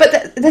mean,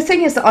 but the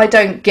thing is that I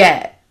don't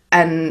get,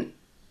 and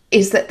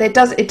is that it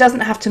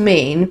doesn't have to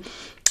mean,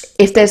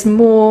 if there's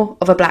more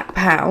of a black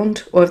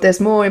pound, or if there's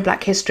more in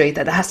black history,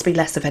 that there has to be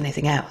less of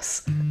anything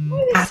else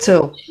at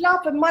all. Much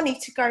love and money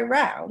to go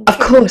round. Of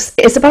course,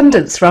 it's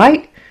abundance,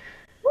 right?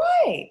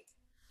 Right.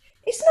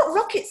 It's not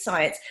rocket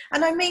science.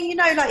 And I mean,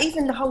 like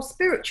even the whole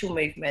spiritual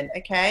movement,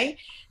 okay?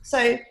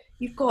 So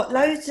you've got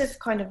loads of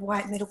kind of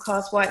white, middle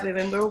class white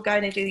women. We're all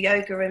going to do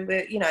yoga and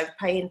we're,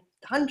 paying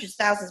hundreds,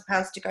 thousands of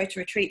pounds to go to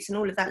retreats and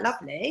all of that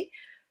lovely.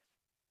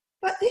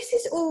 But this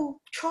is all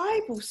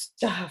tribal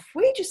stuff.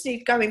 We just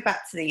need going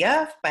back to the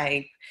earth,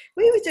 babe.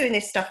 We were doing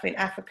this stuff in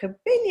Africa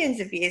billions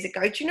of years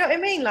ago. Do you know what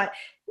I mean? Like,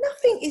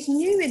 nothing is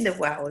new in the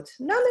world.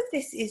 None of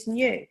this is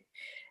new.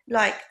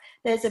 Like,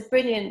 there's a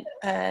brilliant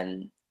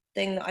thing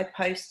that I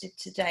posted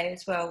today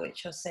as well,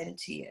 which I'll send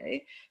to you.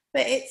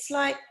 But it's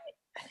like,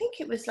 I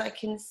think it was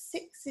like in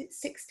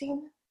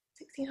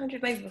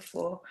 1600, maybe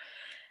before.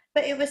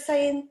 But it was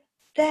saying,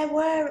 there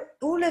were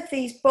all of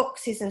these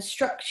boxes and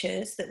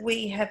structures that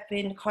we have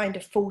been kind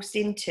of forced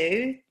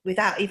into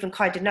without even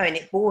kind of knowing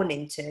it, born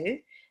into,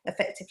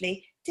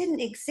 effectively, didn't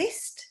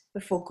exist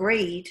before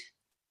greed.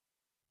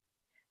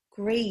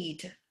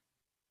 Greed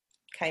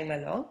came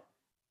along.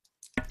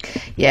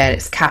 Yeah,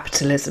 it's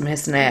capitalism,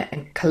 isn't it?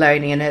 And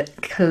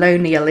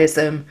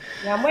colonialism.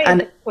 Yeah, I'm waiting for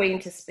the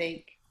Queen to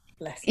speak.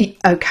 Bless her.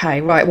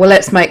 Okay, right. Well,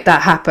 let's make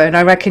that happen.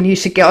 I reckon you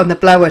should get on the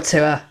blower to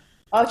her.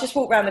 I'll just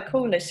walk around the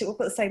corner, so we'll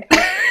put the same.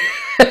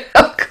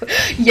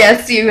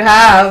 Yes, you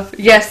have.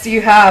 Yes,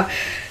 you have.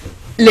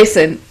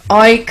 Listen,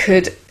 I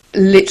could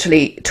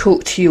literally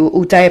talk to you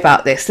all day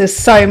about this. There's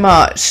so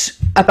much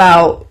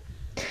about,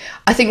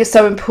 I think it's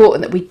so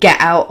important that we get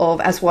out of,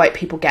 as white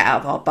people, get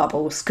out of our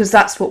bubbles, because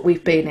that's what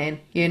we've been in,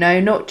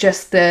 not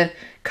just the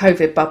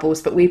COVID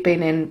bubbles, but we've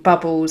been in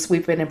bubbles,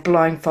 we've been in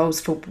blindfolds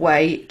for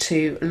way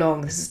too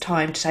long. This is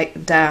time to take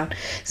them down.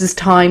 This is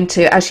time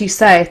to, as you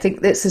say, I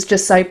think this is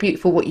just so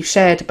beautiful what you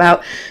shared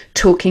about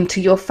talking to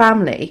your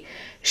family,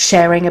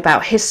 sharing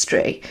about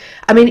history.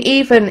 I mean,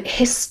 even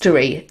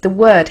history, the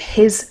word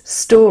his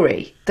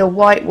story, the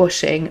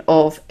whitewashing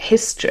of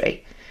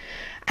history.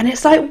 And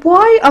it's like,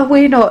 why are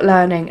we not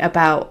learning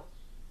about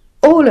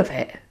all of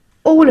it?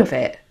 All of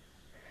it.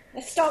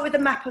 Let's start with the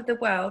map of the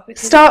world.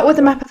 Start with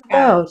the map of the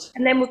world.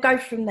 And then we'll go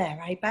from there,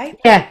 eh, babe?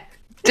 Yeah,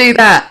 do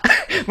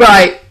that.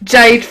 Right,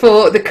 Jade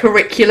for the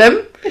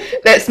curriculum.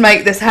 Let's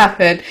make this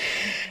happen.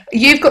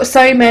 You've got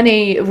so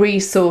many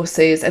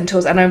resources and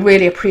tools, and I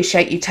really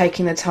appreciate you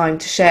taking the time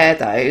to share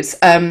those.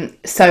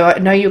 So I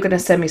know you're going to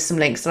send me some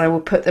links, and I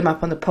will put them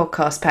up on the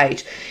podcast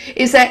page.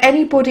 Is there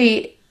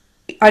anybody,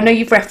 I know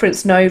you've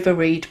referenced Nova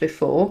Reid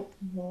before.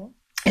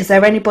 Mm-hmm. Is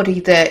there anybody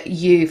that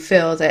you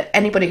feel that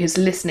anybody who's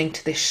listening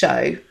to this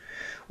show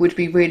would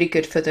be really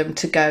good for them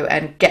to go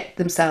and get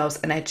themselves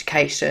an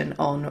education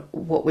on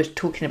what we're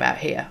talking about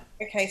here?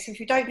 Okay, so if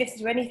you don't listen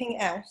to anything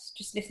else,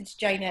 just listen to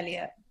Jane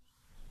Elliott.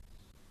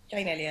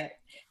 Jane Elliott,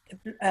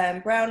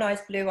 the brown eyes,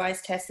 blue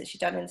eyes test that she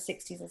done in the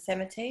 60s and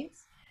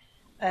 70s.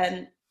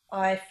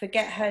 I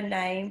forget her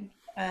name,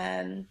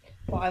 but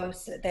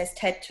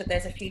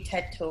there's a few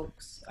TED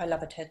talks. I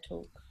love a TED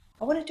talk.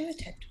 I want to do a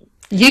TED talk.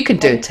 You can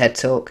do a TED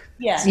talk.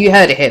 Yeah. So you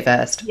heard it here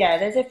first. Yeah,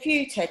 there's a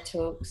few TED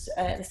talks.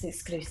 This is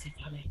exclusive,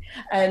 honey.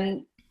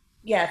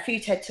 A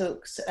few TED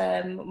talks.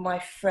 My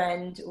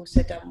friend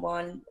also done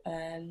one,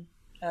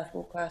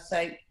 Earthwalker.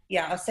 So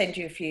yeah, I'll send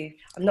you a few.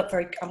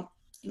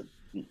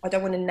 I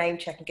don't want to name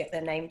check and get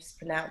their names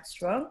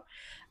pronounced wrong.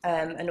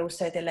 And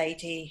also the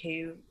lady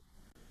who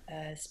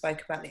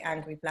spoke about the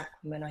angry black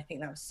woman. I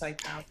think that was so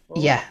powerful.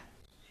 Yeah.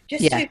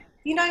 To,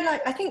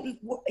 I think,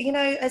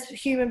 as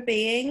human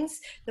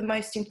beings, the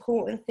most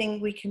important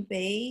thing we can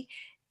be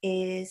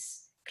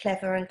is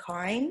clever and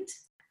kind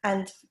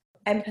and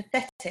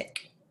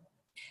empathetic.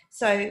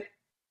 So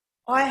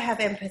I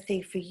have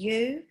empathy for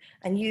you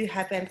and you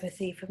have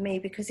empathy for me,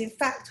 because in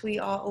fact we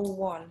are all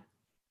one.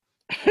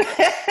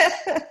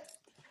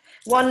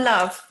 One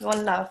love.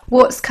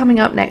 What's coming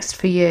up next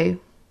for you?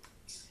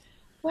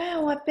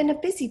 Well, I've been a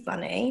busy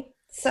bunny.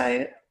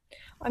 So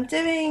I'm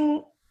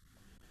doing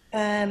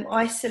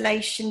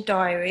isolation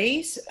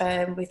diaries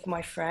with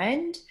my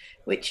friend,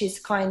 which is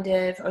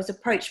I was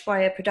approached by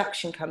a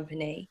production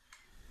company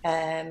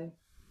to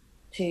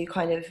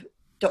kind of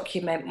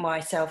document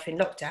myself in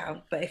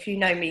lockdown. But if you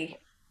know me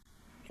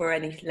for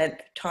any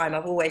length of time,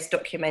 I've always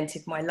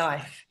documented my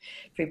life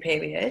through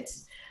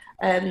periods.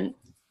 So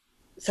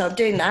I'm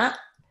doing that.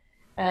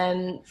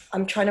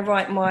 I'm trying to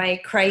write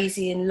my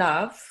Crazy in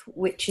Love,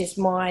 which is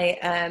my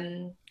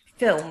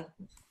film,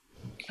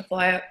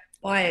 a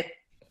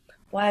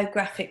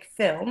biographic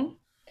film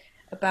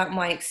about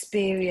my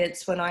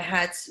experience when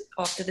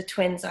after the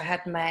twins, I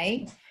had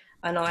May,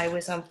 and I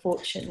was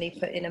unfortunately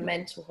put in a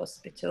mental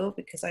hospital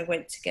because I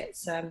went to get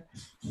some.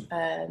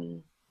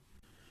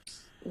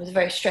 It was a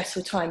very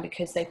stressful time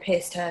because they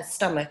pierced her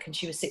stomach and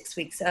she was 6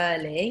 weeks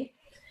early.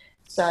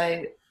 So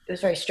it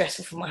was very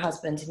stressful for my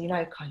husband,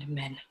 and kind of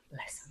men,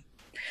 bless them.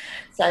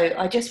 So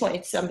I just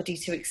wanted somebody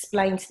to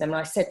explain to them. And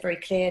I said very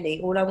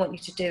clearly, all I want you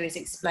to do is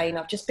explain,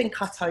 I've just been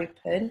cut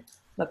open.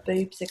 My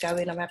boobs are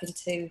going, I'm having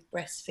to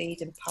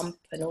breastfeed and pump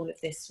and all of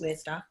this weird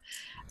stuff.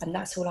 And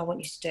that's all I want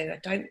you to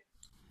do.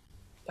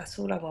 That's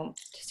all I want.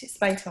 Just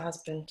explain to my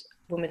husband,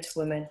 woman to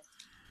woman,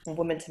 and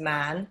woman to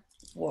man,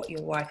 what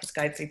your wife is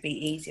going through,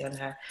 be easy on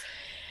her.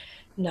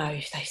 No,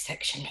 they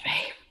sectioned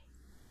me.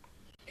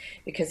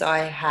 Because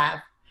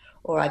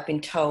I've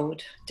been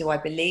told, do I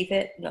believe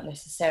it? Not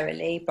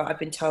necessarily, but I've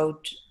been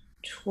told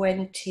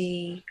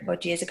 20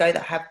 odd years ago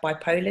that I have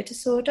bipolar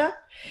disorder.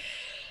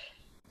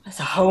 That's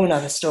a whole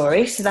nother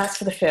story. So that's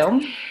for the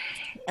film.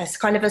 It's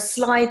kind of a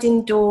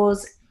sliding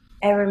doors,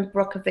 Erin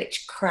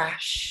Brockovich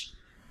crash,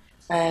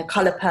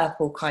 colour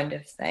purple kind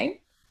of thing.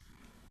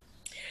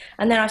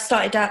 And then I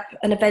started up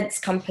an events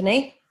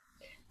company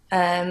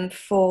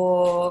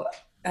for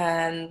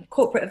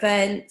corporate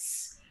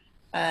events,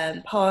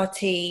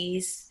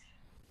 parties,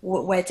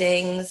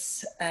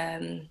 weddings,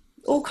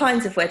 all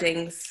kinds of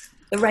weddings,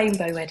 the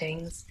rainbow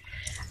weddings.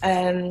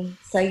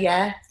 So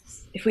yeah,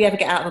 if we ever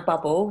get out of a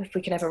bubble, if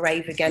we can ever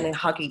rave again and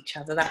hug each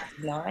other, that'd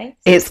be nice.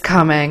 It's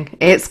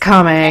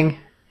coming.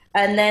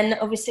 And then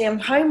obviously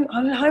I'm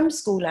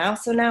homeschool now,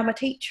 so now I'm a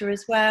teacher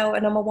as well,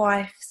 and I'm a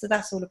wife, so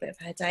that's all a bit of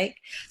a headache.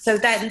 So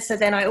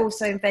then I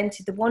also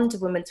invented the Wonder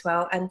Woman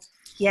twirl, and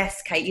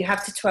yes, Kate, you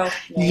have to twirl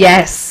for me.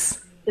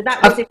 Yes. So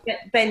that was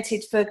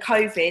invented for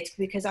COVID,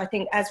 because I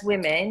think as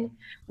women,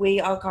 we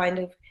are kind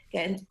of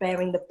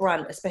bearing the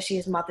brunt, especially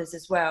as mothers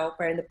as well,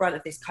 bearing the brunt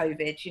of this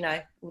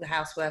COVID, all the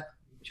housework,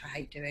 which I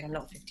hate doing. I'm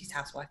not a 50s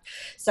housewife.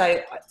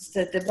 So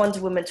the Wonder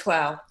Woman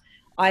twirl.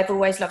 I've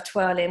always loved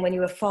twirling. When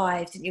you were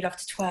 5, didn't you love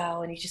to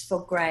twirl? And you just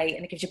feel great,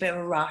 and it gives you a bit of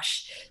a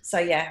rush. So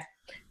yeah,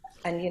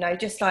 and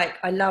just like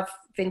I love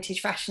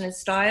vintage fashion and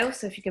style.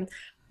 So if you can,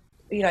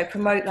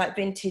 promote like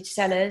vintage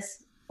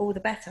sellers, all the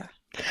better.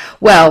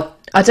 Well,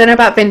 I don't know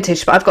about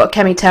vintage, but I've got a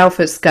Kemi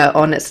Telford skirt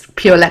on. It's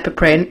pure leopard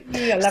print.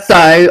 Yeah,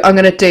 so I'm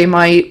going to do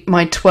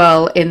my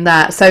twirl in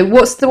that. So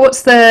what's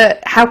the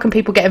how can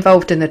people get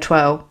involved in the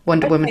twirl,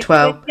 Wonder Woman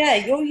twirl? So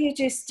yeah, all you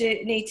just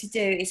need to do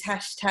is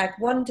hashtag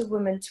Wonder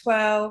Woman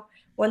twirl,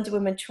 Wonder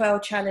Woman twirl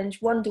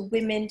challenge, Wonder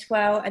Women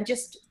twirl, and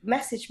just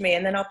message me,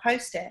 and then I'll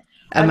post it.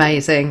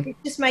 Amazing. It's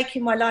just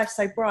making my life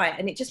so bright,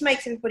 and it just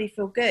makes everybody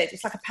feel good.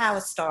 It's like a power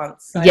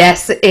stance. So.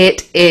 Yes,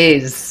 it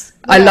is.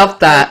 Yeah, I love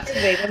that.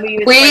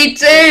 We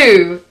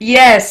do.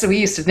 Yes, we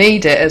used to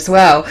need it as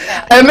well.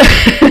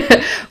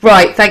 Yeah.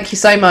 Right, thank you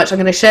so much. I'm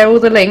going to share all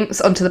the links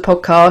onto the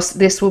podcast.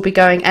 This will be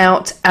going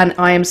out, and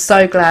I am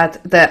so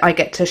glad that I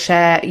get to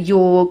share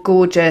your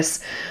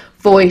gorgeous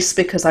voice,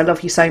 because I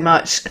love you so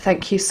much.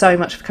 Thank you so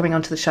much for coming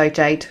onto the show,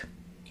 Jade.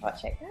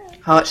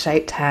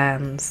 Heart-shaped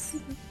hands.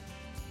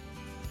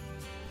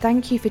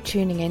 Thank you for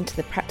tuning in to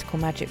the Practical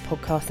Magic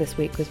podcast this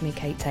week with me,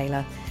 Kate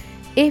Taylor.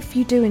 If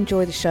you do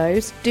enjoy the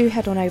shows, do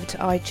head on over to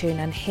iTunes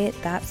and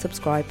hit that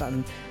subscribe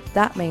button.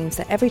 That means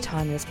that every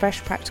time there's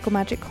fresh Practical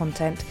Magic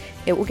content,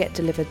 it will get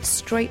delivered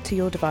straight to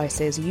your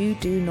devices. You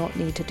do not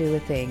need to do a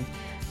thing.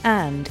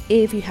 And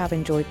if you have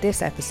enjoyed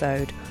this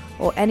episode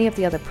or any of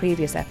the other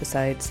previous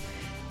episodes,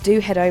 do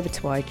head over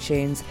to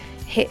iTunes,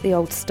 hit the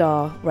old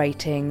star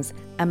ratings,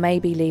 and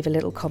maybe leave a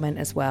little comment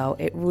as well.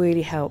 It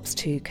really helps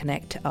to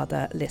connect to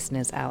other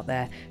listeners out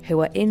there who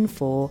are in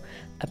for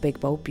a big,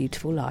 bold,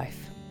 beautiful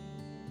life.